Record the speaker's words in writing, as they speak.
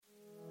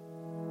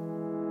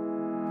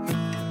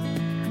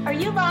Are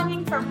you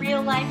longing for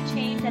real life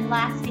change and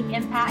lasting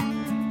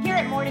impact? Here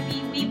at More to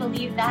Be, we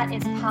believe that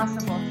is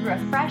possible through a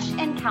fresh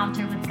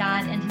encounter with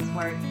God and His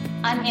Word.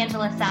 I'm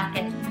Angela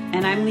Sackett.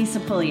 And I'm Lisa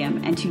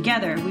Pulliam, and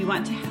together we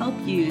want to help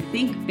you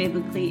think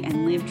biblically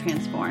and live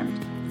transformed,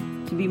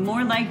 to be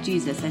more like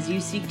Jesus as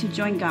you seek to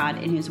join God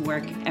in His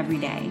work every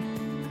day.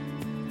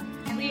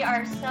 We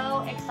are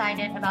so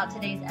excited about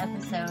today's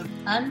episode,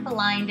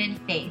 Unblinded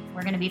Faith.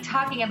 We're going to be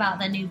talking about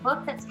the new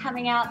book that's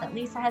coming out that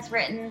Lisa has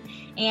written.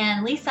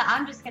 And Lisa,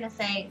 I'm just going to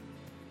say,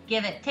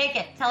 take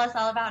it. Tell us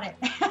all about it.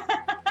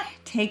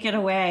 Take it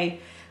away.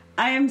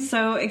 I am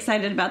so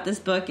excited about this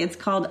book. It's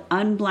called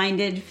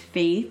Unblinded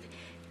Faith,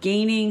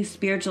 Gaining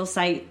Spiritual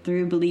Sight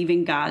Through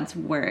Believing God's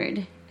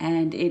Word.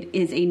 And it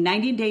is a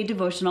 90-day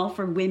devotional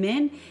for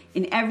women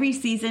in every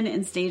season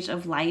and stage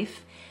of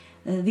life.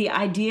 The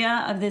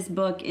idea of this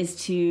book is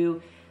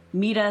to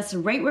meet us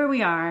right where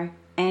we are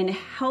and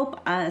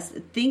help us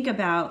think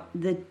about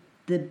the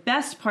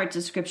best parts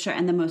of Scripture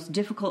and the most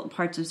difficult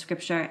parts of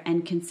Scripture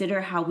and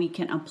consider how we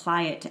can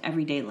apply it to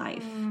everyday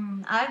life.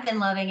 I've been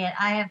loving it.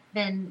 I have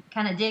been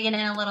kind of digging in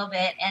a little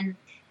bit, and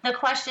the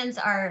questions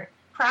are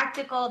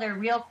practical. They're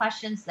real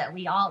questions that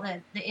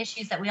the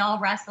issues that we all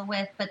wrestle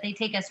with, but they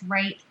take us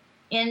right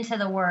into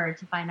the Word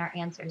to find our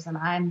answers, and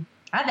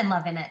I've been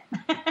loving it.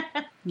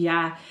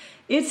 Yeah,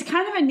 it's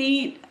kind of a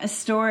neat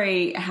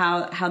story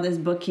how this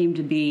book came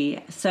to be.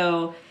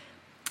 So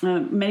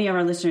many of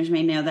our listeners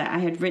may know that I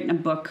had written a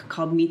book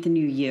called Meet the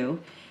New You,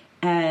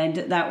 and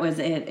that was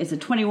it. It's a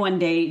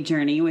 21-day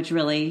journey, which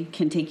really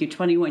can take you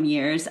 21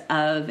 years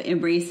of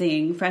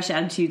embracing fresh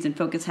attitudes and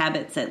focused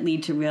habits that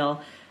lead to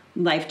real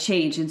life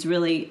change. It's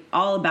really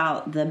all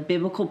about the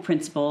biblical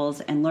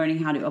principles and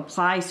learning how to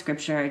apply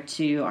Scripture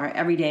to our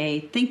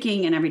everyday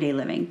thinking and everyday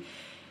living.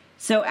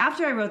 So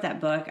after I wrote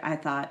that book, I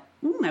thought,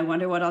 I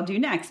wonder what I'll do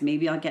next.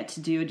 Maybe I'll get to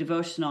do a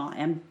devotional.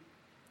 And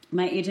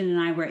my agent and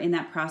I were in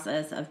that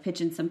process of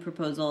pitching some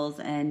proposals,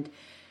 and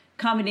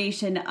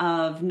combination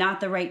of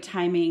not the right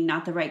timing,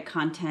 not the right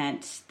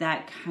content,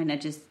 that kind of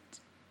just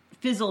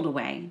fizzled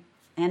away.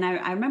 And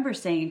I remember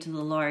saying to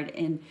the Lord,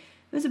 and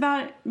it was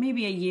about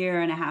maybe a year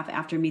and a half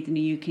after Meet the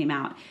New You came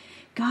out,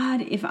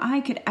 God, if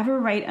I could ever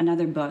write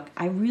another book,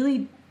 I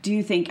really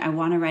do think I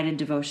want to write a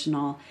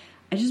devotional.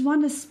 I just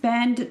want to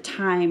spend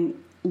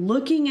time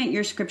looking at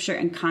your Scripture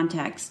in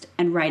context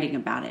and writing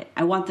about it.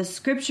 I want the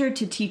Scripture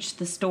to teach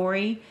the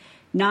story,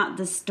 not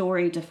the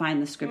story to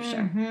find the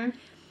Scripture. Mm-hmm.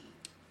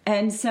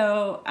 And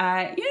so,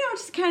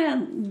 just kind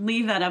of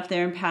leave that up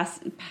there and pass,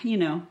 you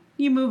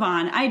move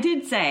on. I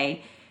did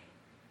say,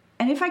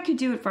 and if I could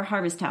do it for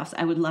Harvest House,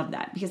 I would love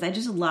that, because I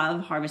just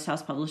love Harvest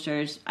House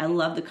publishers. I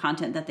love the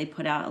content that they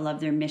put out. I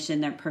love their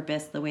mission, their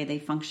purpose, the way they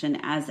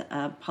function as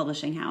a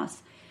publishing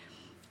house.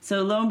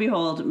 So lo and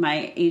behold,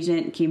 my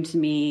agent came to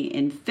me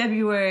in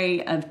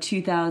February of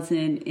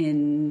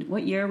 2000,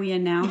 what year are we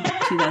in now?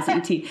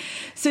 2018.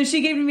 So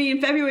she came to me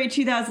in February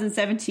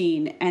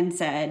 2017 and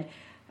said,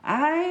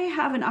 I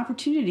have an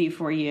opportunity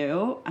for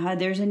you.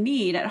 There's a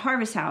need at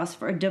Harvest House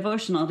for a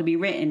devotional to be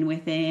written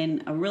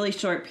within a really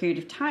short period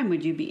of time.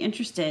 Would you be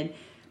interested?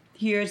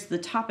 Here's the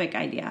topic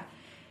idea.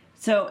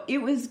 So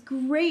it was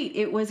great.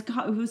 It was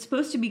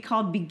supposed to be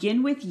called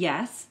Begin with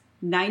Yes,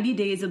 90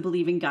 Days of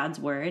Believing God's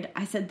Word.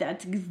 I said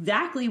that's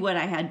exactly what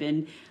I had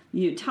been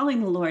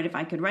telling the Lord. If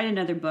I could write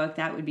another book,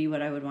 that would be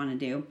what I would want to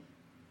do.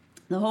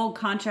 The whole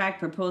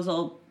contract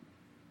proposal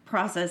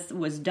process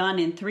was done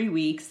in 3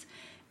 weeks,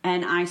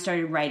 and I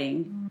started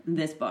writing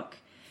this book.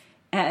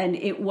 And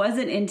it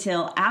wasn't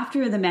until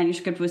after the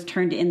manuscript was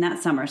turned in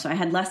that summer, so I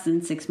had less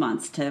than 6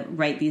 months to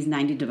write these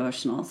 90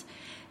 devotionals.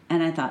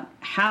 And I thought,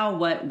 how,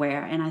 what,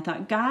 where? And I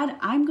thought, God,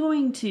 I'm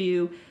going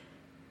to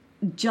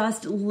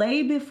just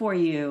lay before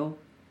you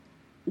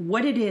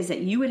what it is that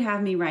you would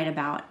have me write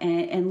about.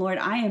 And Lord,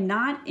 I am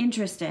not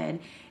interested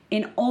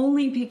in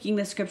only picking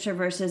the Scripture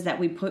verses that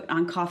we put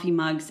on coffee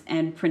mugs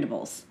and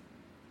printables.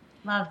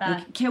 Love that.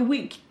 Like,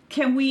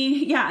 can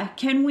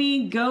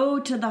we go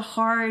to the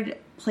hard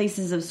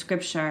places of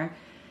Scripture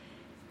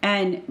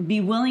and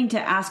be willing to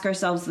ask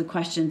ourselves the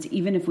questions,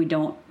 even if we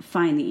don't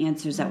find the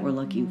answers that we're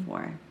looking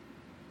for?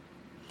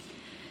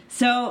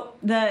 So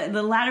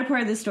the latter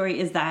part of the story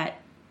is that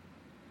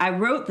I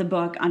wrote the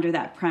book under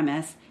that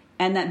premise,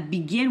 and that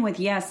Begin with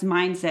Yes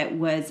mindset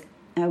was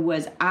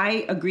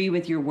I agree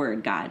with your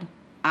word, God.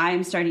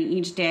 I'm starting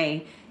each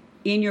day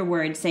in your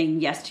word, saying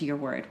yes to your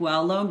word.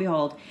 Well, lo and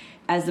behold,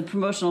 as the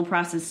promotional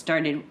process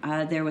started,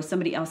 there was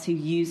somebody else who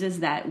uses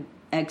that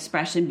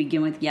expression,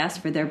 Begin with Yes,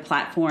 for their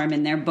platform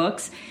and their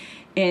books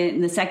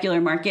in the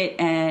secular market,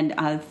 and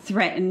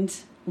threatened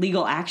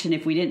legal action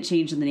if we didn't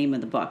change the name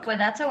of the book. Well,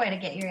 that's a way to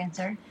get your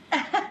answer.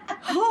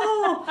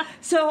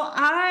 So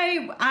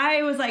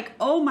I was like,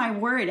 oh my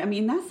word. I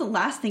mean, that's the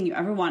last thing you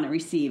ever want to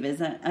receive is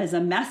a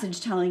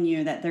message telling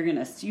you that they're going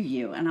to sue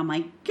you. And I'm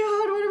like,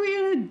 God, what are we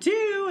going to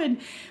do?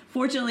 And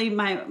fortunately,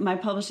 my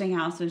publishing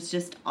house was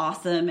just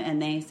awesome.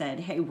 And they said,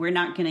 hey, we're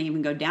not going to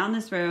even go down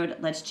this road.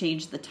 Let's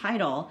change the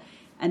title.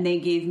 And they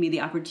gave me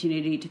the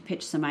opportunity to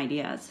pitch some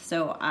ideas.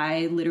 So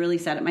I literally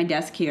sat at my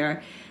desk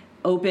here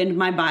opened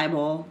my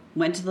Bible,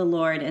 went to the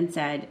Lord and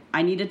said,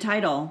 I need a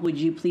title. Would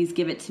you please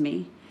give it to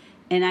me?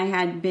 And I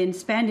had been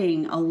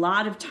spending a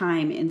lot of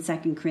time in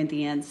 2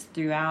 Corinthians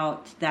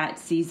throughout that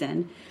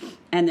season.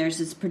 And there's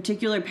this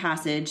particular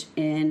passage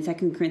in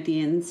 2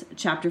 Corinthians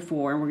chapter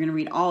 4, and we're going to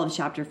read all of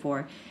chapter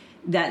 4,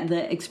 that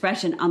the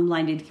expression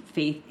unblinded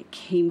faith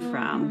came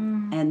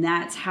from. And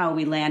that's how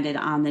we landed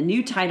on the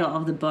new title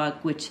of the book,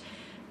 which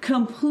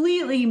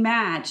completely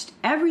matched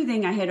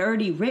everything I had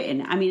already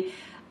written. I mean,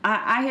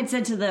 I had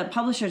said to the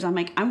publishers, I'm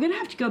like, I'm going to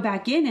have to go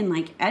back in and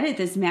like edit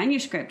this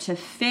manuscript to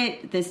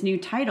fit this new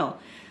title.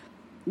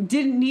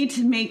 Didn't need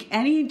to make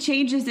any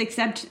changes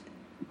except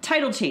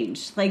title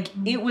change. Like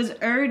it was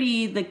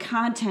already, the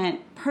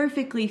content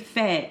perfectly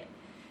fit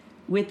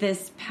with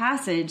this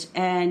passage,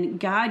 and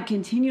God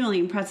continually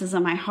impresses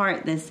on my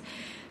heart this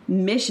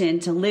mission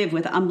to live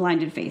with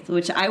unblinded faith,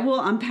 which I will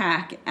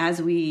unpack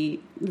as we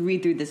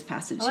read through this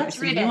passage. Well, let's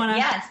read it.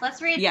 Yes, let's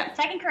read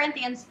 2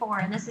 Corinthians 4,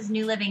 and this is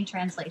New Living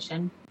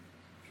Translation.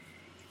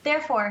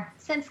 Therefore,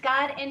 since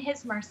God in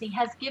his mercy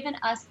has given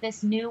us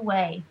this new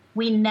way,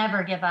 we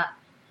never give up.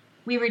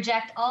 We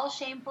reject all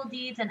shameful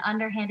deeds and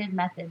underhanded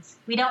methods.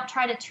 We don't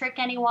try to trick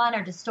anyone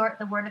or distort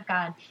the word of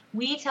God.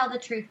 We tell the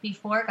truth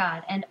before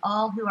God, and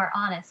all who are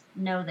honest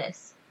know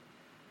this.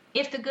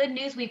 If the good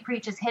news we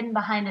preach is hidden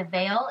behind a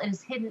veil, it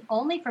is hidden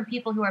only from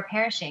people who are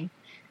perishing.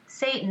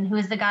 Satan, who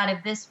is the god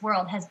of this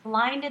world, has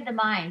blinded the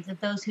minds of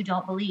those who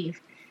don't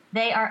believe.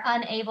 They are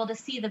unable to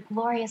see the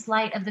glorious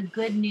light of the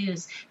good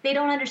news. They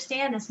don't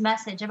understand this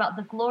message about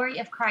the glory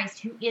of Christ,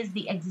 who is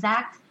the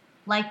exact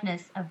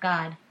likeness of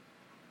God.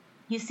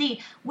 You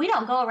see, we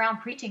don't go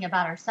around preaching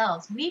about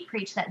ourselves. We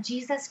preach that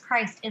Jesus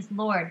Christ is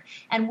Lord,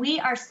 and we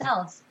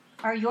ourselves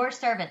are your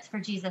servants for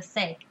Jesus'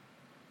 sake.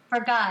 For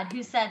God,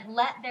 who said,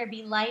 let there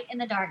be light in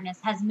the darkness,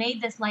 has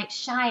made this light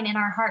shine in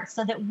our hearts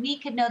so that we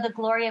could know the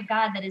glory of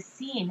God that is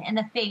seen in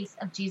the face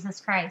of Jesus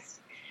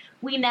Christ.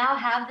 We now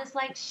have this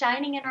light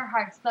shining in our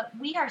hearts, but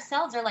we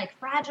ourselves are like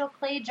fragile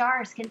clay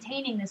jars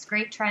containing this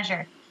great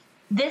treasure.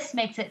 This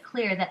makes it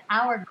clear that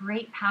our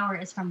great power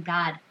is from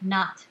God,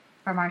 not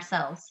from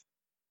ourselves.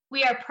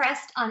 We are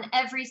pressed on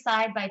every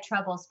side by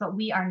troubles, but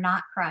we are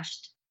not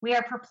crushed. We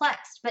are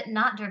perplexed, but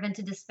not driven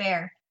to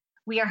despair.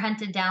 We are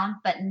hunted down,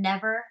 but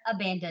never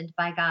abandoned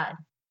by God.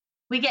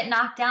 We get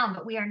knocked down,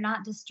 but we are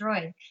not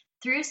destroyed.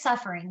 Through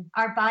suffering,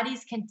 our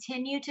bodies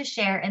continue to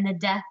share in the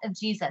death of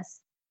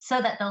Jesus,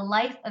 so that the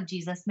life of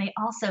Jesus may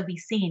also be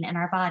seen in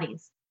our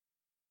bodies.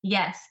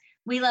 Yes,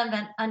 we live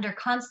under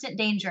constant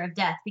danger of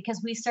death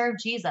because we serve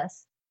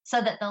Jesus,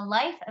 so that the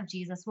life of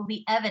Jesus will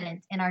be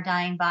evident in our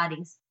dying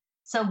bodies.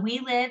 So we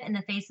live in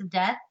the face of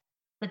death,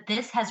 but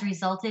this has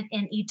resulted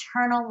in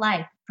eternal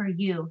life for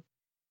you.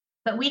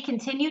 But we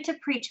continue to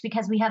preach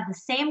because we have the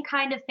same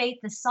kind of faith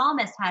the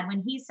psalmist had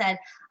when he said,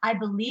 I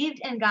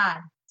believed in God,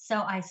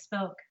 so I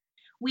spoke.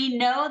 We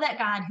know that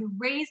God, who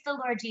raised the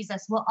Lord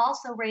Jesus, will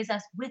also raise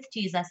us with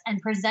Jesus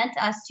and present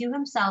us to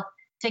himself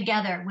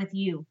together with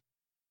you.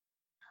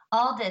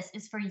 All this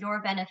is for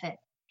your benefit.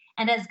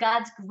 And as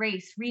God's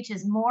grace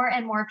reaches more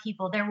and more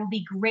people, there will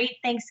be great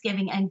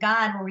thanksgiving and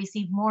God will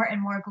receive more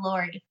and more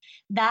glory.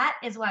 That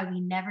is why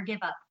we never give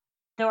up.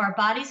 Though our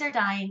bodies are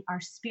dying, our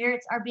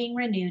spirits are being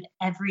renewed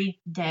every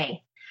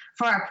day.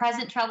 For our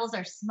present troubles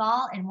are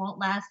small and won't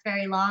last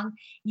very long,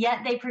 yet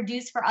they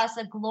produce for us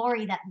a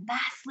glory that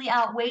vastly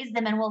outweighs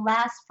them and will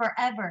last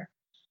forever.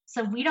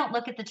 So we don't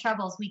look at the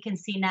troubles we can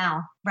see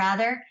now.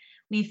 Rather,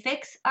 we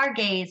fix our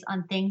gaze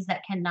on things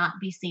that cannot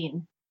be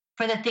seen.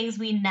 For the things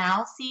we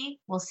now see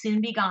will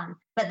soon be gone,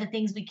 but the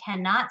things we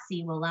cannot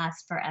see will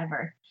last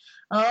forever.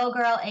 Oh,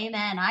 girl,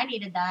 amen. I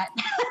needed that.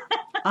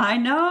 I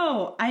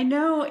know.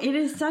 It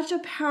is such a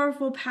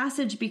powerful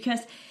passage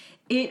because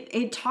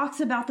it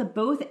talks about the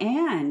both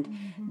and.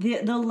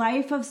 Mm-hmm. The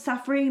life of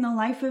suffering, the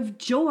life of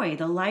joy,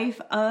 the life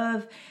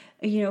of,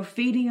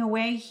 fading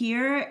away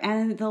here,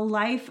 and the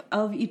life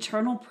of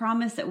eternal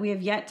promise that we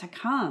have yet to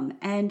come.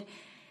 And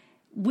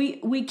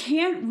we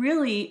can't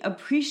really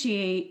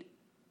appreciate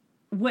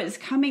what's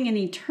coming in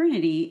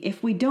eternity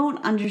if we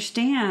don't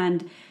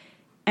understand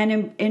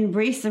and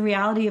embrace the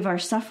reality of our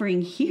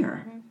suffering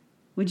here. Mm-hmm.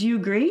 Would you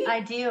agree? I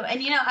do. And,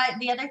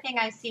 the other thing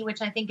I see,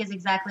 which I think is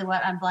exactly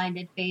what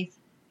Unblinded Faith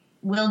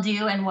will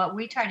do and what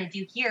we try to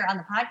do here on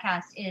the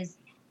podcast, is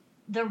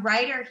the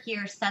writer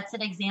here sets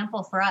an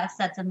example for us,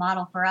 sets a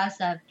model for us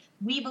of,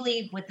 we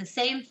believe with the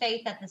same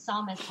faith that the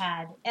psalmist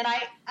had. And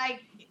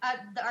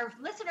our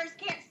listeners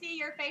can't see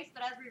your face,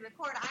 but as we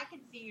record, I can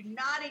see you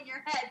nodding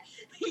your head.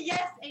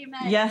 Yes,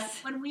 amen. Yes.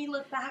 When we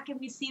look back and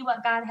we see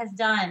what God has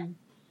done,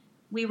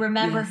 we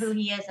remember who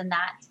he is, and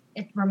that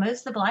it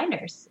removes the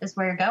blinders is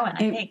where you're going,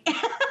 I think.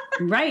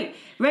 Right.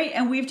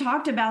 And we've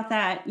talked about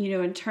that,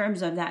 in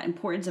terms of that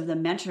importance of the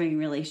mentoring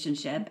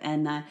relationship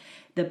and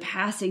the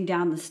passing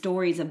down the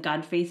stories of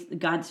God's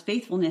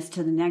faithfulness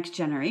to the next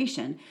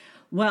generation.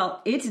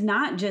 Well, it's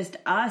not just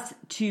us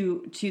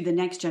to the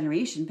next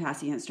generation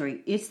passing that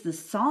story. It's the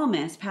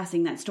psalmist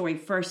passing that story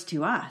first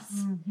to us.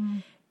 Mm-hmm.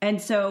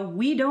 And so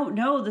we don't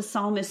know the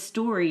psalmist's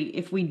story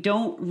if we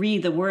don't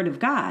read the word of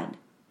God.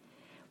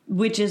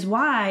 which is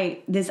why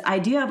this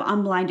idea of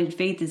unblinded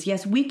faith is,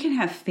 yes, we can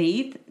have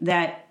faith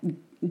that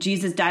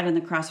Jesus died on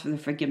the cross for the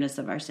forgiveness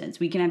of our sins.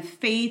 We can have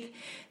faith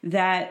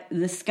that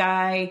the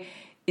sky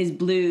is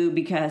blue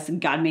because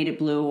God made it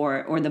blue,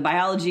 or the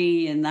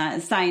biology and the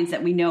science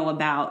that we know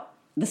about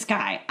the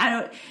sky.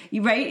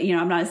 Right?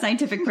 I'm not a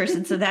scientific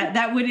person, so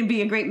that wouldn't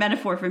be a great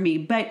metaphor for me.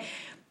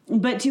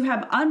 But to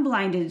have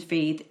unblinded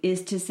faith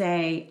is to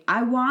say,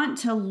 I want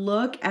to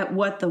look at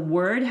what the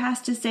word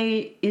has to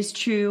say is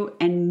true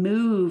and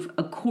move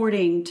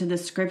according to the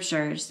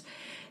scriptures.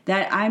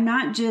 That I'm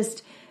not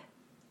just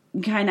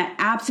kind of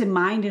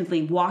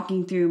absentmindedly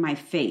walking through my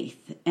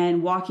faith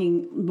and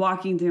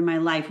walking through my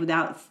life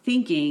without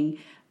thinking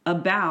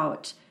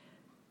about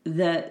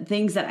the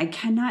things that I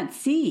cannot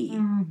see.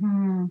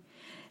 Mm-hmm.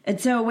 And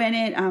so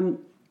when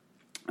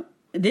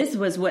this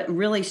was what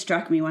really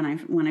struck me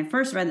when I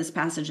first read this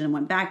passage and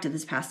went back to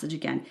this passage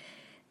again.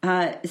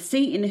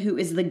 Satan, who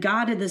is the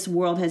god of this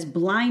world, has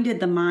blinded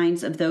the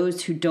minds of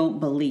those who don't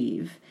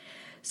believe.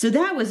 So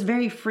that was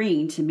very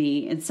freeing to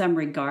me in some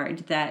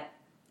regard, that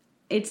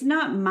it's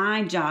not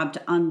my job to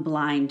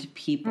unblind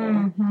people.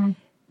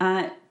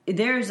 Mm-hmm.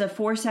 There's a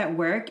force at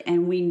work,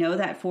 and we know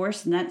that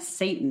force, and that's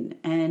Satan.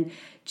 And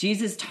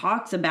Jesus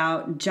talks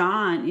about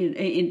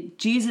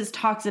Jesus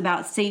talks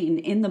about Satan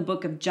in the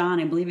book of John.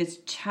 I believe it's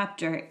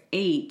chapter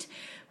 8,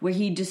 where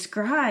he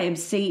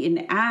describes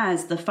Satan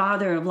as the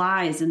father of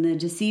lies and the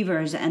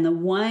deceivers and the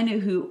one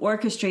who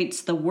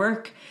orchestrates the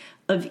work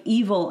of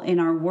evil in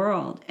our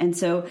world. And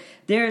so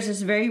there's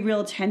this very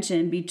real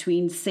tension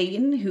between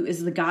Satan, who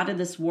is the god of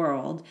this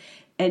world,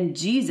 and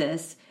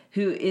Jesus,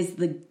 who is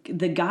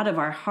the God of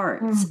our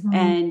hearts,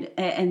 mm-hmm.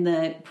 and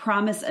the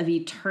promise of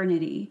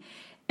eternity.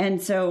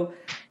 And so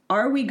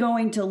are we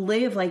going to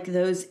live like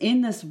those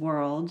in this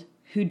world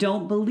who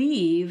don't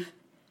believe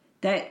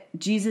that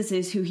Jesus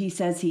is who he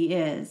says he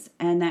is,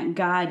 and that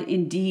God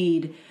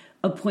indeed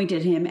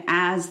appointed him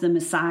as the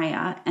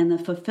Messiah and the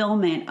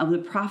fulfillment of the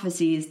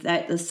prophecies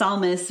that the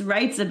psalmist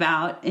writes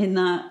about in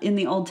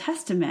the Old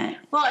Testament?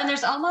 Well, and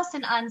there's almost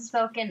an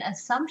unspoken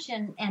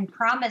assumption and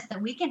promise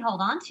that we can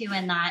hold on to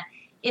in that.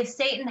 If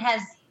Satan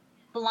has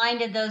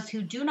blinded those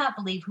who do not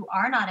believe, who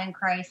are not in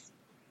Christ,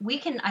 we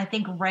can, I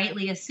think,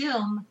 rightly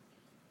assume,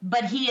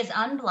 but he has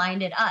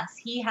unblinded us.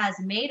 He has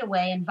made a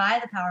way, and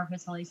by the power of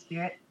his Holy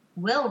Spirit,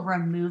 will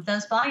remove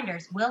those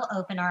blinders, will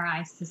open our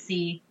eyes to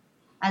see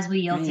as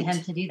we yield to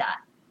him to do that.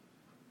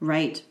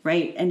 Right.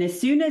 And as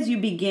soon as you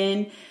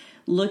begin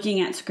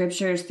looking at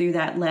scriptures through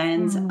that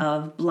lens mm-hmm.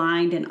 of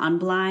blind and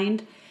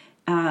unblind,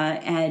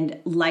 and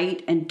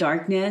light and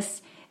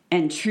darkness,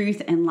 and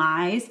truth and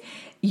lies,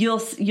 you'll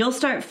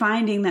start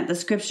finding that the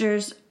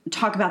scriptures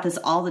talk about this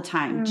all the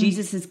time.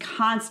 Jesus is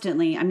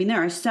constantly,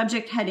 there are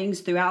subject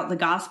headings throughout the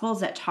Gospels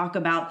that talk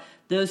about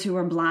those who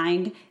are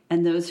blind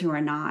and those who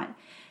are not.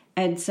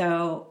 And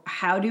so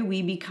how do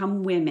we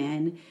become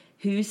women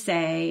who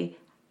say,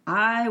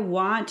 I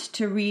want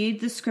to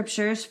read the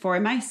scriptures for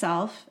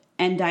myself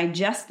and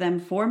digest them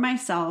for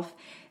myself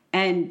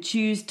and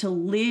choose to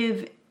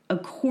live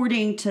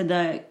according to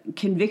the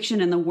conviction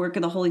and the work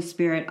of the Holy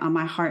Spirit on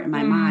my heart and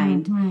my mm-hmm.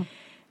 mind,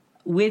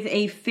 with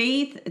a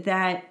faith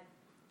that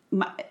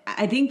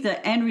I think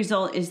the end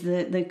result is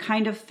the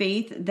kind of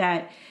faith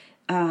that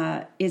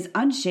is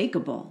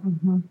unshakable.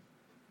 Mm-hmm.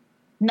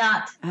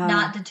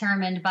 Not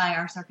determined by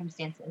our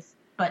circumstances,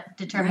 but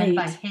determined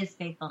by his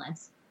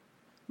faithfulness.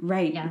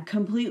 Right. Yeah.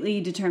 Completely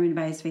determined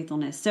by his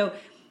faithfulness. So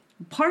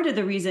part of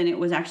the reason it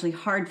was actually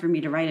hard for me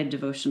to write a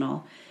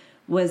devotional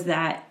was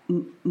that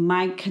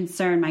my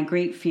concern, my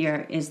great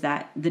fear is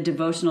that the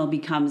devotional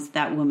becomes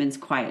that woman's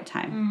quiet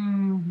time.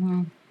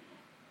 Mm-hmm.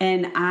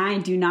 And I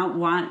do not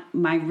want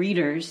my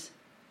readers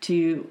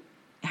to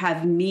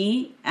have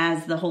me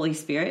as the Holy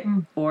Spirit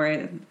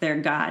or their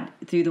God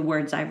through the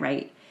words I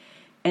write.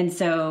 And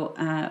so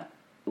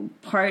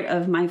part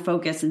of my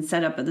focus and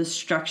setup of the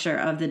structure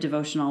of the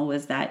devotional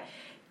was that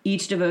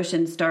each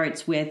devotion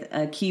starts with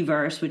a key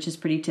verse, which is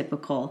pretty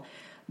typical,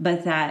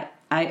 but that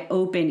I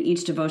open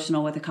each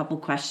devotional with a couple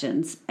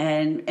questions.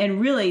 And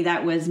really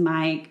that was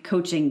my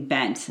coaching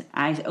bent.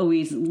 I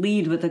always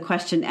lead with a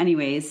question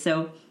anyways.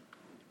 So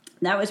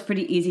that was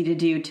pretty easy to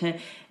do, to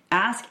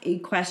ask a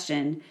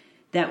question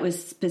that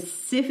was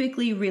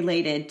specifically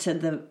related to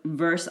the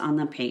verse on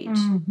the page.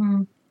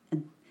 Mm-hmm.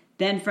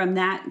 Then from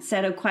that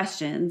set of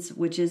questions,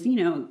 which is,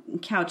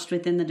 couched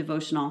within the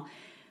devotional,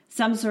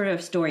 some sort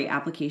of story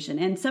application.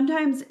 And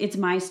sometimes it's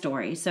my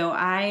story. So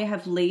I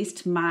have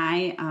laced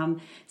my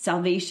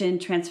salvation,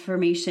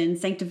 transformation,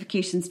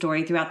 sanctification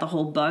story throughout the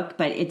whole book,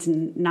 but it's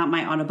not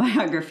my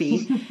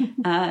autobiography.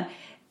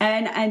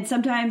 And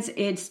sometimes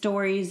it's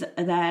stories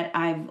that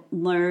I've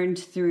learned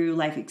through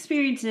life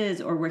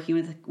experiences or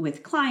working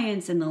with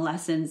clients and the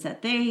lessons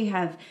that they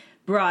have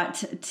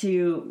brought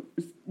to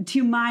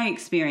my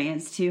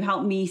experience to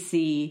help me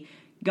see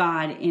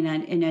God in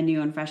a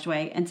new and fresh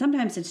way. And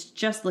sometimes it's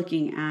just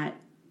looking at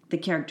the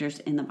characters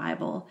in the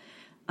Bible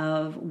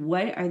of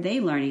what are they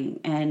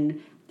learning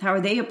and how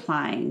are they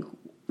applying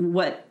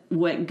what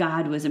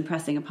God was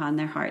impressing upon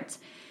their hearts.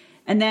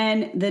 And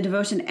then the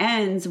devotion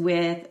ends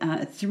with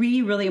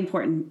 3 really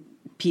important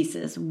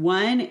pieces.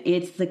 One,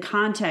 it's the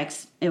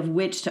context of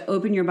which to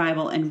open your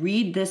Bible and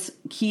read this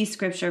key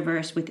scripture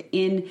verse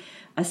within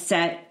a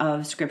set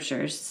of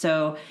scriptures.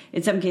 So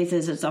in some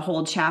cases, it's a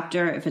whole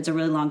chapter. If it's a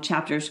really long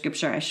chapter of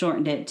scripture, I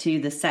shortened it to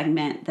the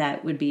segment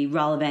that would be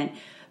relevant.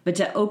 But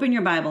to open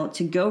your Bible,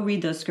 to go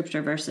read those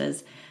scripture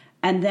verses.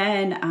 And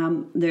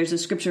then there's a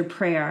scripture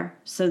prayer.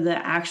 So the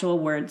actual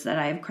words that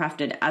I have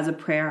crafted as a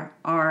prayer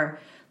are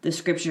the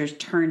scriptures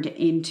turned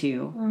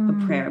into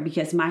a prayer,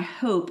 because my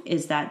hope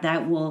is that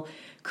that will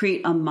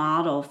create a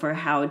model for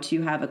how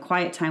to have a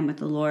quiet time with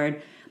the Lord,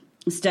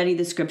 study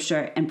the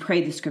scripture, and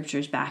pray the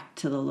scriptures back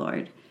to the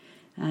Lord.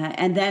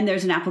 And then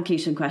there's an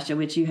application question,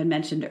 which you had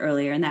mentioned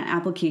earlier. And that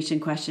application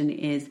question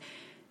is,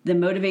 the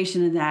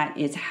motivation of that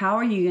is, how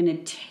are you going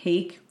to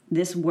take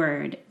this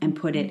word and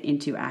put it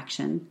into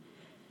action?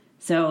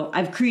 So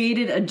I've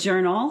created a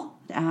journal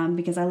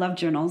because I love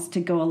journals to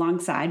go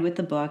alongside with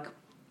the book.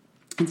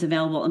 It's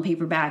available in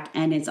paperback,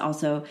 and it's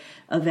also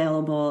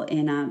available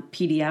in a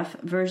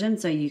PDF version,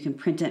 so you can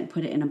print it and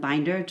put it in a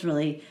binder. It's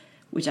really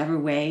whichever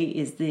way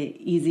is the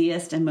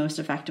easiest and most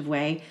effective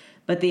way.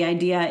 But the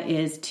idea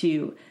is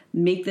to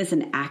make this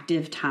an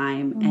active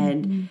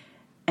time,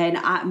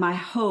 and my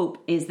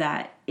hope is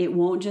that it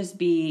won't just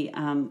be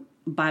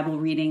Bible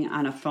reading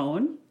on a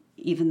phone,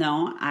 even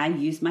though I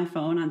use my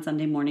phone on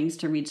Sunday mornings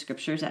to read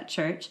scriptures at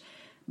church.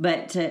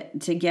 But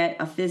to get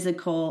a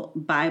physical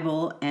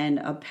Bible and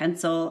a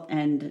pencil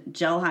and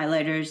gel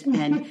highlighters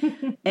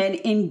and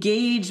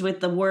engage with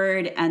the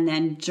word, and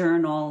then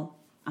journal,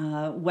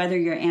 whether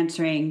you're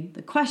answering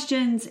the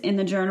questions in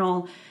the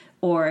journal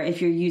or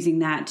if you're using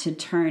that to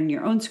turn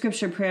your own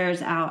scripture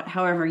prayers out,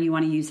 however you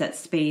want to use that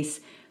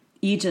space.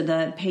 Each of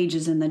the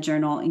pages in the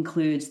journal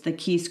includes the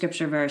key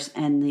scripture verse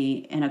and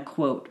a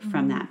quote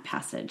from that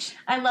passage.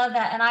 I love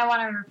that. And I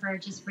want to refer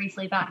just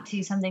briefly back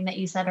to something that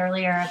you said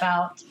earlier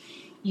about,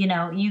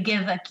 you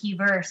give a key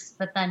verse,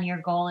 but then your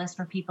goal is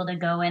for people to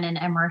go in and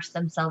immerse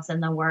themselves in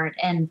the word.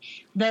 And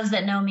those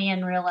that know me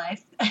in real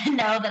life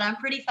know that I'm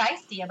pretty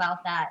feisty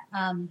about that.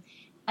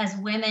 As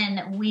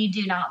women, we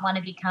do not want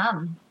to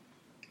become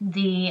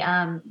the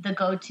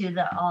go-to,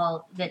 the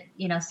all that,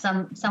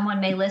 someone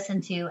may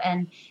listen to.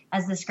 And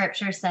as the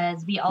scripture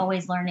says, be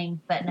always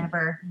learning, but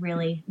never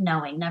really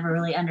knowing, never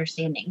really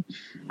understanding.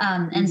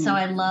 And so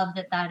I love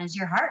that is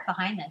your heart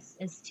behind this,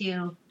 is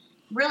to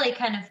really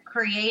kind of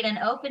create an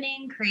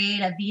opening, create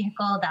a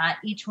vehicle that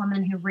each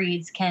woman who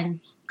reads can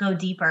go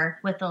deeper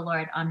with the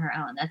Lord on her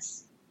own.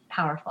 That's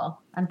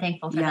powerful. I'm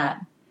thankful for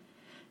that.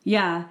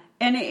 Yeah.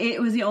 And it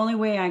was the only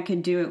way I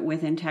could do it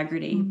with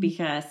integrity,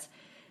 because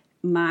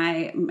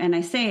and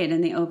I say it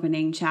in the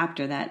opening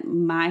chapter, that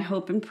my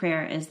hope and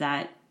prayer is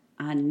that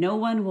no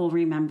one will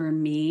remember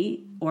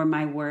me or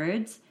my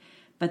words,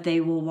 but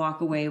they will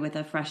walk away with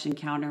a fresh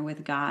encounter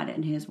with God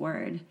and his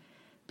word.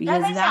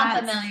 Because that may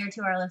sound familiar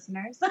to our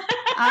listeners.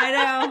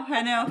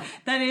 I know.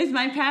 That is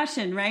my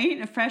passion,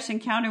 right? A fresh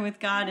encounter with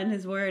God and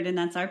his word. And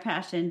that's our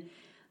passion,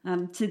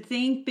 to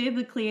think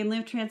biblically and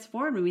live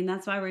transformed. I mean,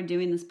 that's why we're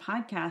doing this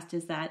podcast,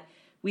 is that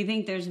we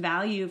think there's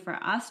value for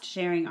us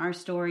sharing our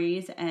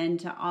stories and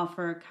to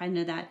offer kind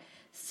of that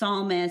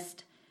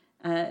psalmist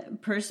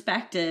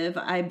perspective.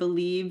 I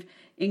believe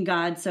in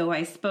God, so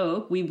I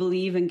spoke. We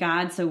believe in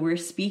God, so we're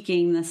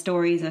speaking the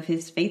stories of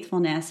his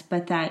faithfulness,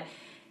 but that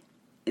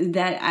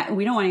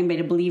we don't want anybody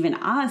to believe in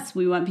us.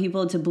 We want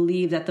people to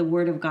believe that the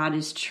word of God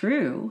is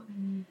true.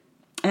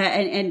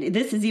 And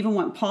this is even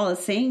what Paul is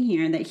saying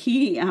here, that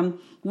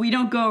we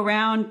don't go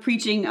around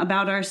preaching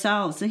about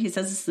ourselves. So he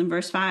says this in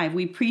verse 5.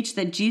 We preach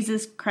that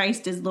Jesus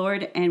Christ is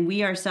Lord, and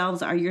we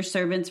ourselves are your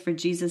servants for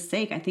Jesus'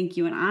 sake. I think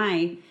you and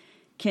I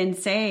can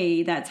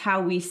say that's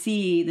how we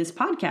see this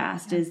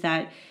podcast, is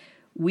that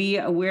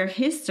we're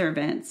his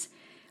servants.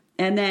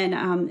 And then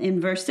in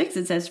verse 6,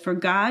 it says, for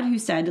God, who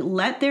said,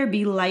 let there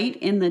be light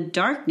in the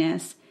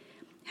darkness,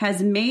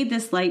 has made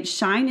this light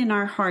shine in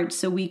our hearts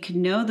so we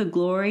can know the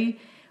glory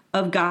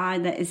of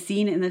God that is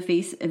seen in the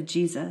face of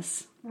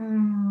Jesus.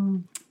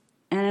 And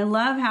I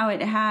love how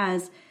it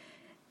has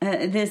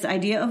this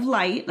idea of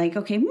light, like,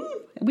 okay,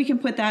 we can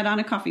put that on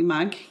a coffee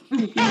mug.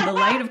 The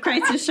light of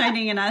Christ is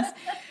shining in us.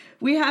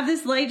 We have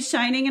this light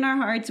shining in our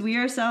hearts. We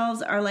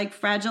ourselves are like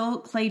fragile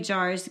clay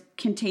jars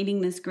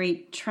containing this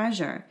great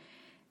treasure.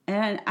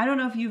 And I don't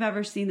know if you've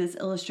ever seen this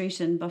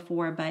illustration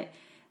before, but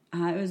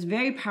it was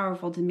very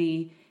powerful to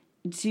me.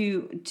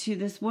 To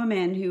this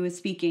woman who was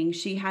speaking,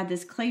 she had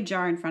this clay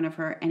jar in front of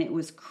her, and it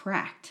was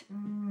cracked.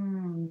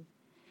 And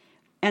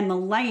the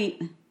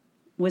light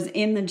was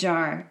in the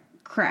jar,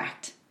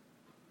 cracked.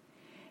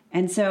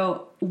 And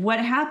so what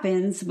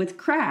happens with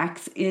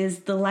cracks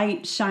is the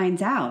light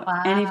shines out.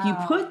 Wow. And if you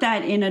put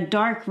that in a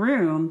dark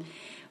room,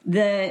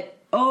 the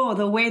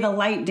way the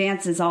light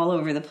dances all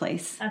over the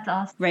place. That's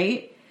awesome.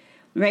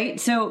 Right?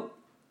 So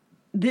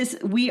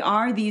we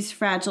are these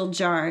fragile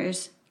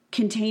jars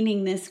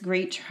containing this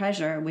great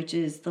treasure, which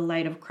is the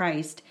light of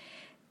Christ.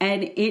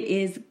 And it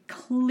is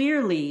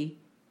clearly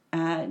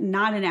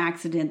not an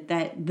accident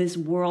that this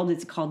world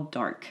is called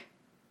dark.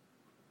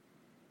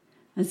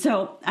 And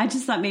so I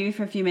just thought maybe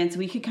for a few minutes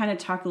we could kind of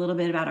talk a little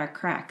bit about our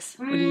cracks.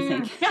 What do you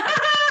think?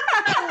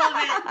 I love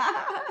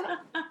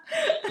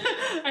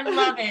it. I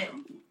love it.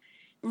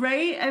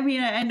 Right? I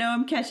mean, I know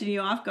I'm catching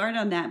you off guard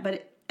on that,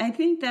 but I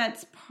think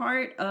that's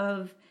part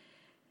of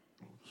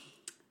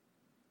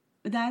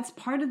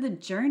the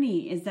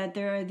journey, is that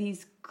there are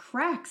these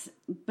cracks,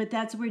 but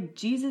that's where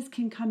Jesus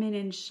can come in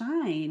and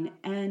shine.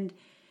 And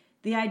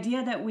the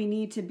idea that we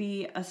need to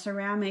be a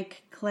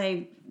ceramic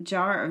clay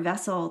jar or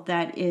vessel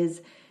that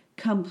is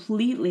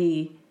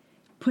completely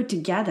put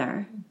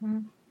together,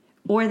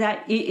 or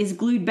that it is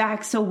glued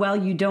back so well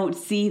you don't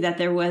see that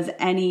there was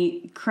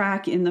any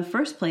crack in the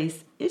first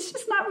place, it's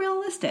just not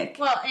realistic.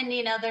 Well, and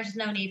there's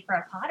no need for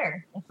a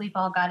potter if we've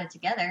all got it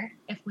together.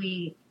 If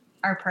we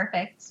are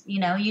perfect, you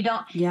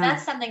don't. Yeah.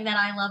 That's something that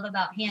I love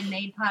about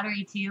handmade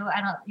pottery too.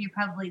 You're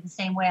probably the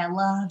same way. I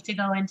love to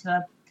go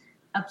into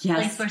a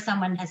place where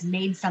someone has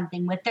made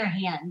something with their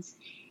hands.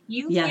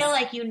 You feel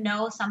like you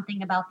know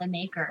something about the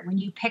maker when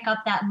you pick up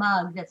that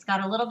mug that's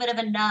got a little bit of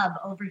a nub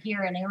over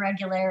here, an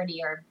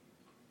irregularity, or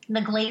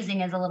the glazing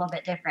is a little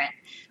bit different.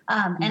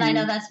 And I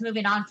know that's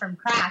moving on from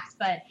cracks,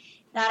 but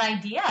that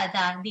idea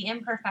that the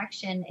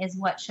imperfection is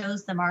what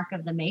shows the mark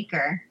of the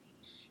maker.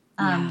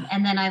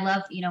 And then I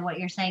love, what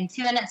you're saying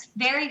too. And it's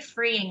very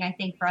freeing, I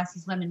think, for us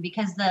as women,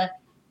 because the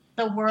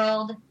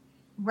world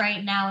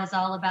right now is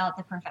all about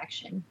the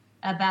perfection,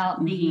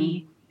 about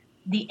the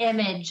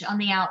image on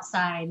the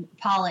outside,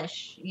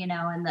 polish,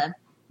 and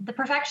the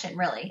perfection,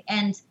 really.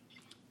 And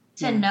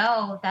to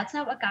know that's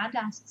not what God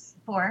asks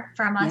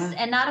from us.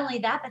 Yeah. And not only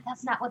that, but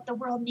that's not what the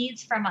world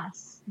needs from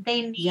us.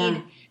 They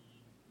need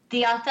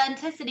the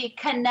authenticity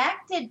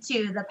connected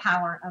to the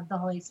power of the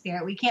Holy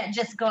Spirit. We can't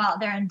just go out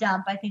there and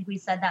dump. I think we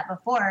said that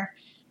before.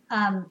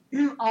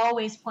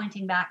 Always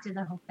pointing back to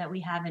the hope that we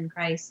have in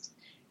Christ.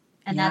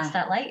 And that's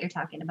that light you're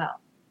talking about.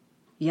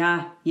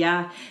 Yeah,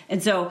 yeah.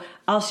 And so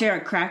I'll share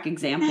a crack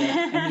example.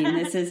 I mean,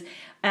 this is,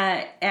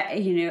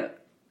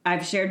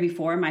 I've shared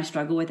before my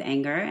struggle with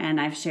anger, and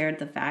I've shared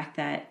the fact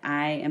that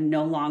I am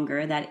no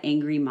longer that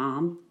angry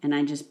mom. And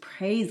I just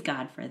praise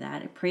God for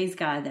that. I praise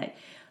God that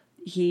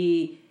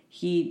He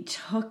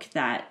took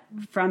that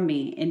from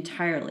me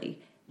entirely.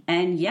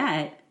 And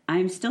yet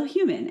I'm still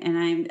human,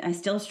 and I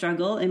still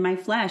struggle in my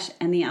flesh.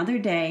 And the other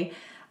day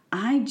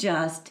I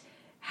just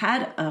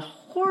had a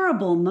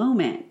horrible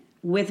moment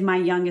with my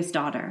youngest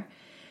daughter.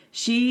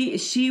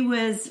 She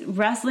was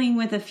wrestling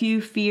with a few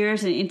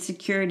fears and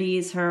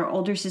insecurities. Her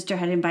older sister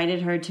had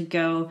invited her to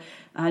go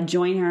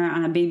join her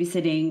on a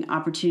babysitting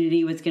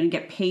opportunity, was going to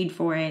get paid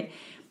for it.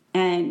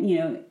 And,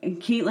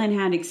 Caitlin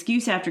had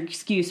excuse after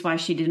excuse why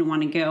she didn't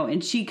want to go.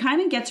 And she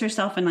kind of gets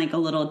herself in like a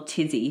little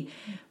tizzy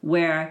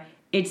where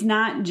it's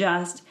not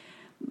just,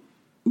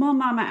 well,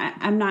 Mama,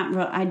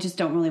 I just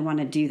don't really want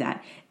to do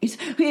that. It's,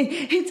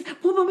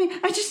 well, Mommy,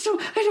 I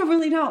don't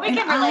really know. We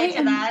can relate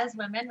to that as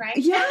women, right?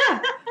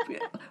 Yeah.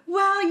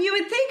 Well, you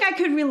would think I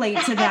could relate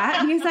to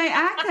that because I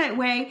act that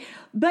way.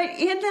 But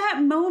in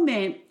that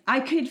moment, I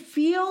could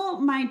feel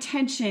my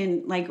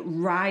tension like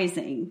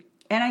rising,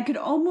 and I could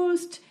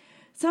almost,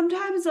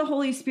 sometimes the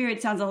Holy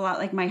Spirit sounds a lot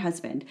like my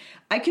husband.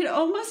 I could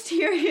almost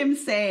hear him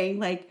saying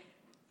like,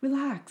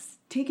 relax,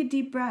 take a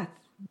deep breath.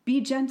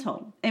 Be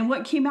gentle. And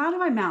what came out of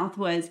my mouth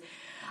was,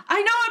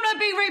 I know I'm not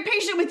being very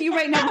patient with you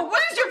right now, but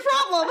what is your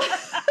problem?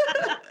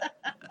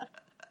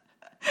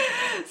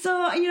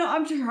 So,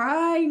 I'm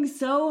trying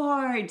so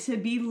hard to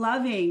be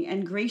loving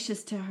and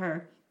gracious to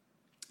her.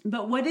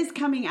 But what is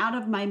coming out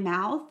of my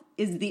mouth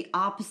is the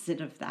opposite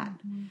of that.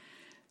 Mm-hmm.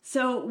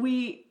 So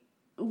we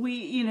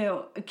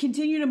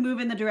continue to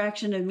move in the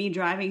direction of me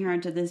driving her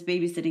into this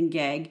babysitting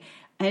gig.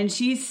 And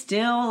she's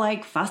still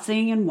like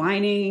fussing and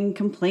whining and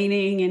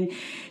complaining, and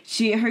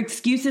her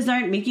excuses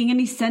aren't making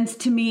any sense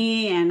to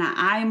me. And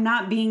I'm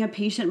not being a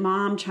patient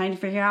mom trying to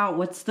figure out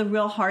what's the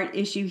real heart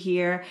issue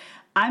here.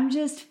 I'm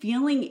just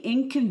feeling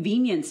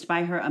inconvenienced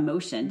by her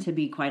emotion, to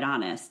be quite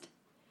honest.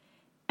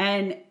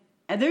 And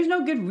there's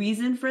no good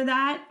reason for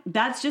that.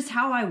 That's just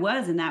how I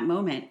was in that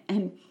moment.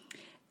 And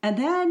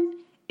then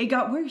it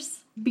got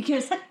worse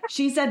because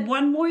she said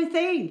one more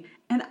thing.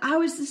 And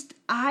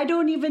I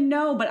don't even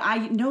know, but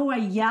I know I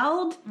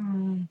yelled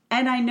and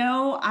I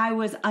know I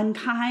was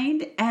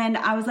unkind. And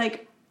I was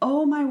like,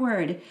 oh my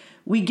word.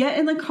 We get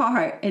in the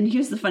car. And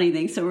here's the funny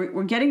thing. So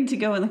we're getting to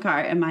go in the car,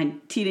 and my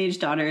teenage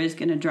daughter is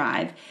going to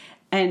drive.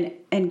 And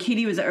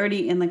Katie was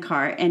already in the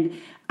car. And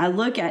I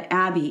look at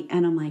Abby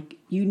and I'm like,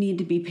 you need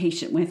to be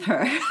patient with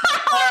her.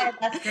 Oh,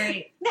 that's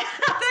great.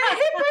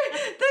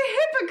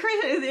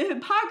 The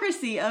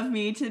hypocrisy of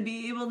me to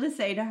be able to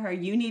say to her,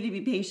 you need to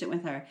be patient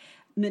with her.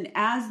 And then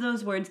as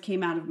those words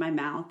came out of my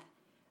mouth,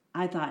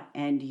 I thought,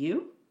 and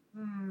you?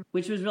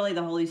 Which was really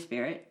the Holy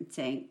Spirit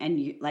saying, and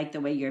you, like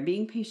the way you're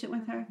being patient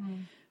with her.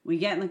 We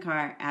get in the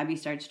car, Abby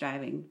starts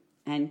driving,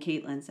 and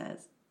Caitlin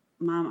says,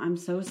 Mom, I'm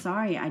so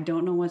sorry. I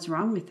don't know what's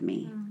wrong with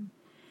me.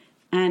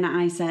 And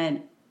I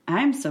said,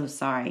 I'm so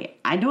sorry.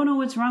 I don't know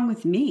what's wrong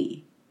with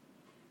me.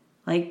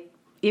 Like,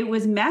 it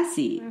was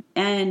messy.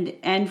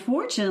 And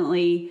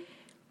fortunately,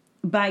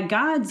 by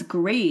God's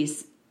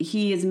grace,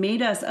 he has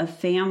made us a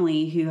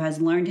family who has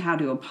learned how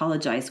to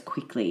apologize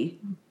quickly.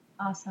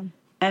 Awesome.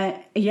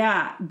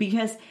 Yeah,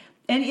 because,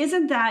 and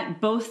isn't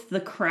that both the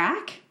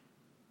crack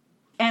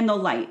and the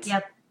light?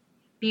 Yep.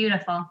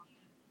 Beautiful.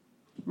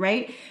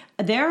 Right?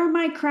 There are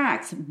my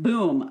cracks.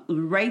 Boom.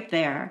 Right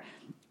there.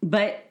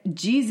 But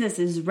Jesus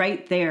is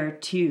right there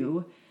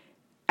too,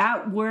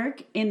 at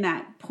work in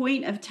that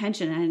point of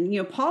tension. And,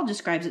 you know, Paul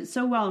describes it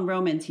so well in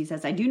Romans. He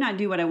says, I do not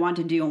do what I want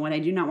to do, and what I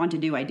do not want to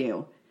do, I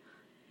do.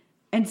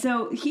 And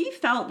so he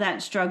felt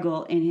that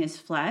struggle in his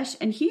flesh.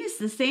 And he is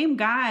the same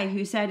guy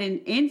who said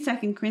in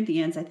 2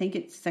 Corinthians, I think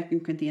it's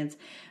 2 Corinthians,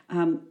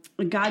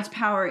 God's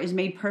power is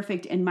made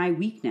perfect in my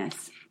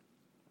weakness.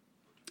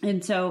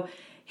 And so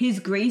his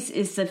grace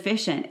is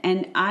sufficient.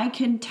 And I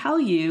can tell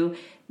you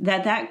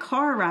that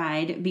car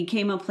ride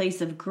became a place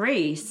of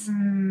grace,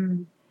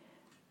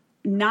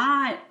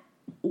 not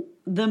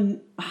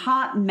the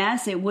hot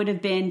mess it would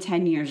have been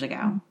 10 years ago.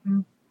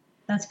 Mm-hmm.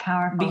 That's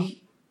powerful.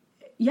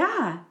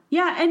 Yeah.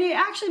 And it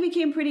actually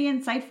became pretty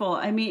insightful.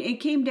 I mean, it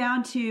came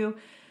down to,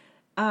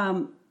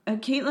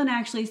 Caitlin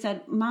actually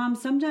said, Mom,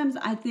 sometimes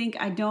I think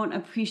I don't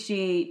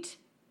appreciate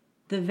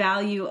the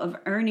value of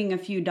earning a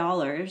few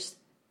dollars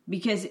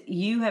because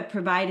you have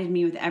provided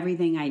me with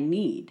everything I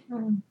need.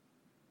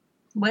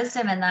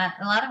 Wisdom in that.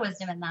 A lot of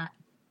wisdom in that.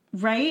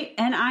 Right?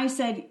 And I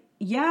said,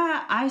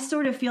 yeah, I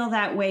sort of feel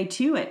that way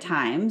too at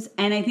times.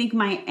 And I think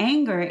my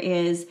anger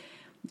is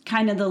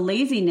kind of the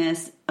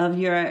laziness of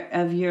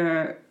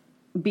your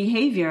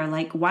behavior.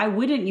 Like, why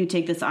wouldn't you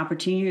take this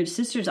opportunity? Your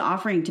sister's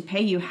offering to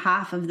pay you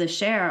half of the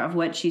share of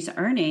what she's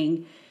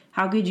earning.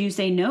 How could you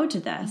say no to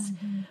this?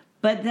 Mm-hmm.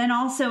 But then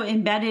also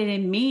embedded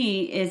in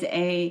me is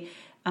I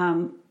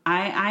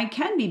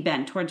can be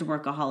bent towards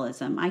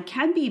workaholism. I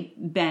can be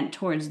bent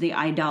towards the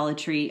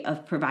idolatry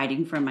of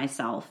providing for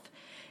myself.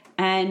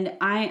 And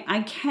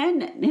I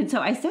can. And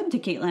so I said to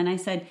Caitlin, I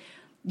said,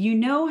 you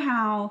know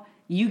how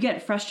you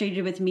get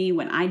frustrated with me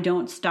when I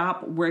don't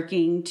stop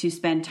working to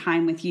spend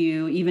time with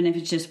you, even if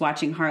it's just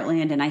watching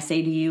Heartland. And I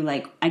say to you,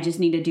 like, I just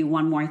need to do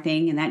one more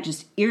thing. And that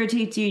just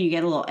irritates you. And you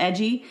get a little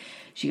edgy.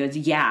 She goes,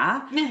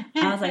 yeah.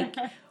 I was like,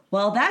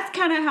 well, that's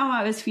kind of how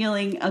I was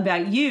feeling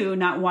about you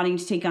not wanting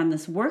to take on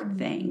this work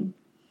thing.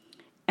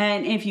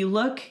 And if you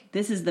look,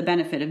 this is the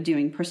benefit of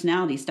doing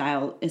personality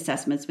style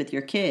assessments with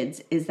your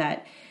kids, is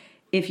that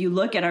if you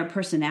look at our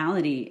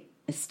personality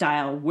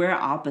style, we're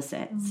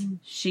opposites.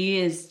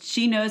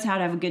 She knows how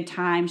to have a good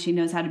time. She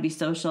knows how to be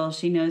social.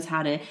 She knows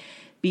how to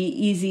be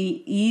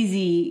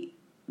easy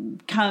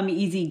come,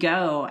 easy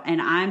go.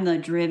 And I'm the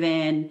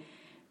driven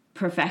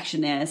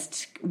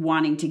perfectionist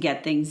wanting to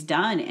get things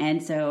done.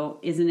 And so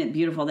isn't it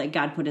beautiful that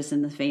God put us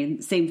in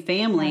the same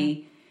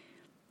family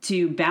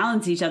to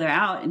balance each other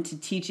out and to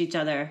teach each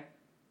other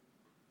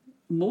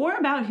more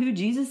about who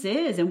Jesus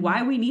is and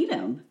why we need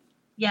him.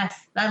 Yes,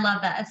 I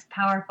love that. It's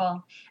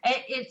powerful.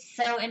 It's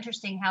so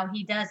interesting how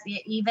he does,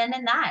 even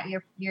in that,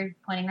 you're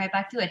pointing right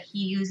back to it. He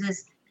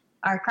uses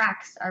our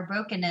cracks, our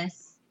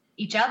brokenness,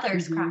 each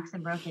other's cracks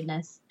and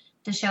brokenness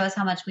to show us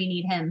how much we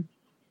need him.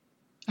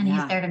 And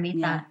he's there to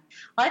meet that.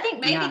 Well, I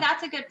think maybe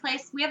that's a good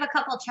place. We have a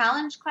couple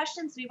challenge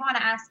questions we want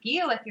to ask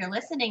you if you're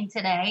listening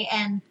today.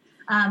 And,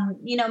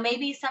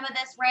 maybe some of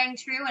this rang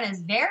true and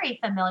is very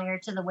familiar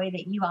to the way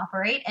that you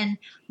operate. And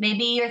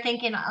maybe you're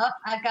thinking,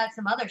 I've got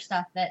some other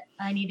stuff that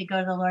I need to go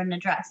to the Lord and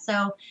address.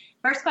 So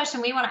first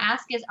question we want to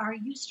ask is, are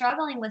you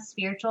struggling with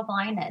spiritual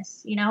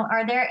blindness?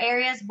 Are there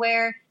areas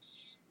where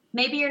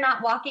maybe you're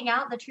not walking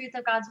out the truth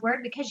of God's word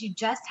because you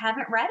just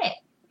haven't read it?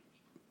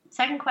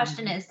 Second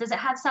question is, does it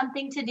have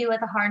something to do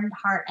with a hardened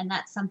heart? And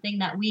that's something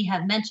that we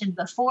have mentioned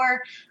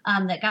before,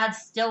 that God's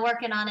still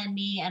working on in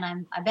me, and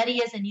I bet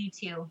he is in you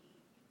too.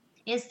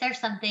 Is there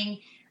something,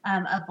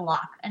 a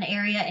block, an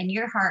area in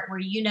your heart where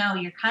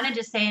you're kind of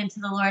just saying to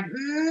the Lord,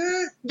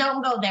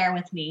 don't go there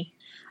with me.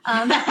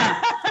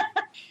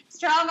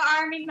 Strong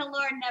arming the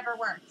Lord never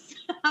works.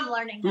 I'm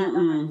learning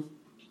that.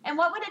 And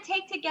what would it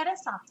take to get a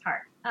soft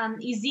heart?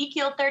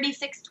 Ezekiel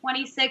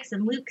 36:26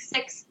 and Luke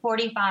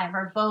 6:45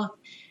 are both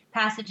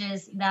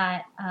passages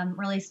that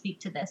really speak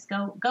to this.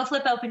 Go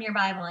flip open your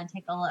Bible and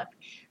take a look.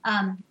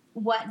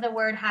 What the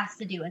word has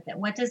to do with it.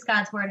 What does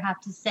God's word have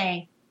to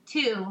say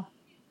to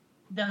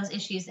those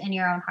issues in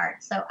your own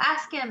heart? So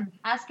ask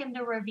him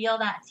to reveal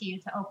that to you,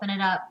 to open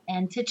it up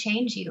and to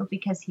change you,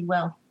 because he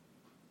will.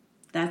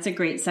 That's a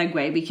great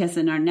segue, because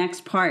in our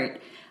next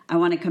part, I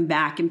want to come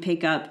back and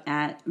pick up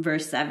at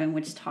verse 7,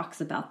 which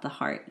talks about the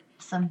heart.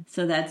 Awesome.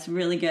 So that's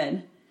really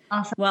good.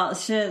 Awesome. Well,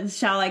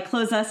 shall I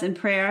close us in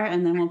prayer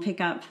and then we'll pick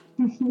up?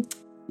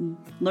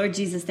 Lord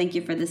Jesus, thank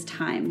you for this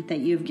time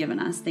that you've given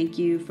us. Thank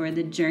you for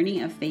the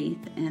journey of faith,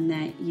 and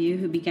that you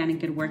who began a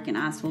good work in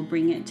us will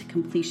bring it to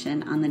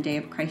completion on the day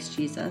of Christ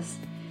Jesus.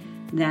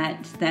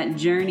 That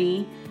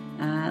journey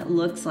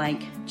looks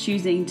like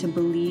choosing to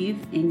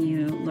believe in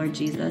you, Lord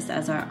Jesus,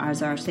 as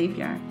our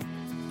Savior,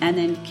 and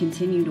then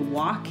continue to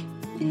walk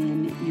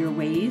in your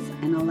ways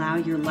and allow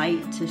your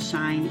light to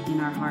shine in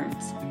our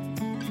hearts,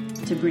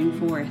 to bring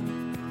forth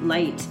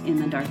light in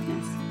the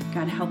darkness.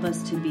 God, help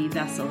us to be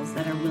vessels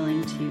that are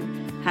willing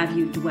to have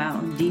you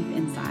dwell deep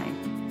inside.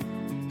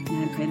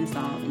 And I pray this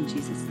all in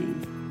Jesus'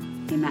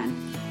 name. Amen.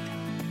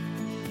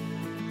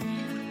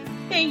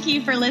 Thank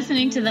you for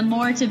listening to the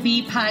More to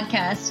Be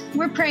podcast.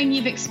 We're praying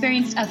you've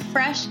experienced a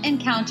fresh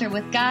encounter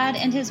with God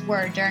and His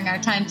Word during our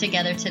time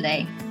together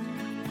today.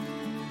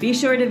 Be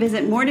sure to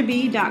visit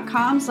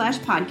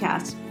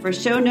moretobe.com/podcast for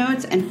show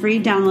notes and free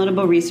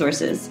downloadable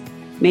resources.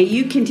 May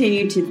you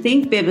continue to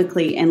think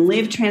biblically and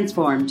live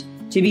transformed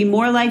to be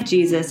more like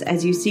Jesus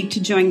as you seek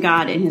to join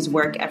God in His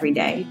work every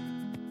day.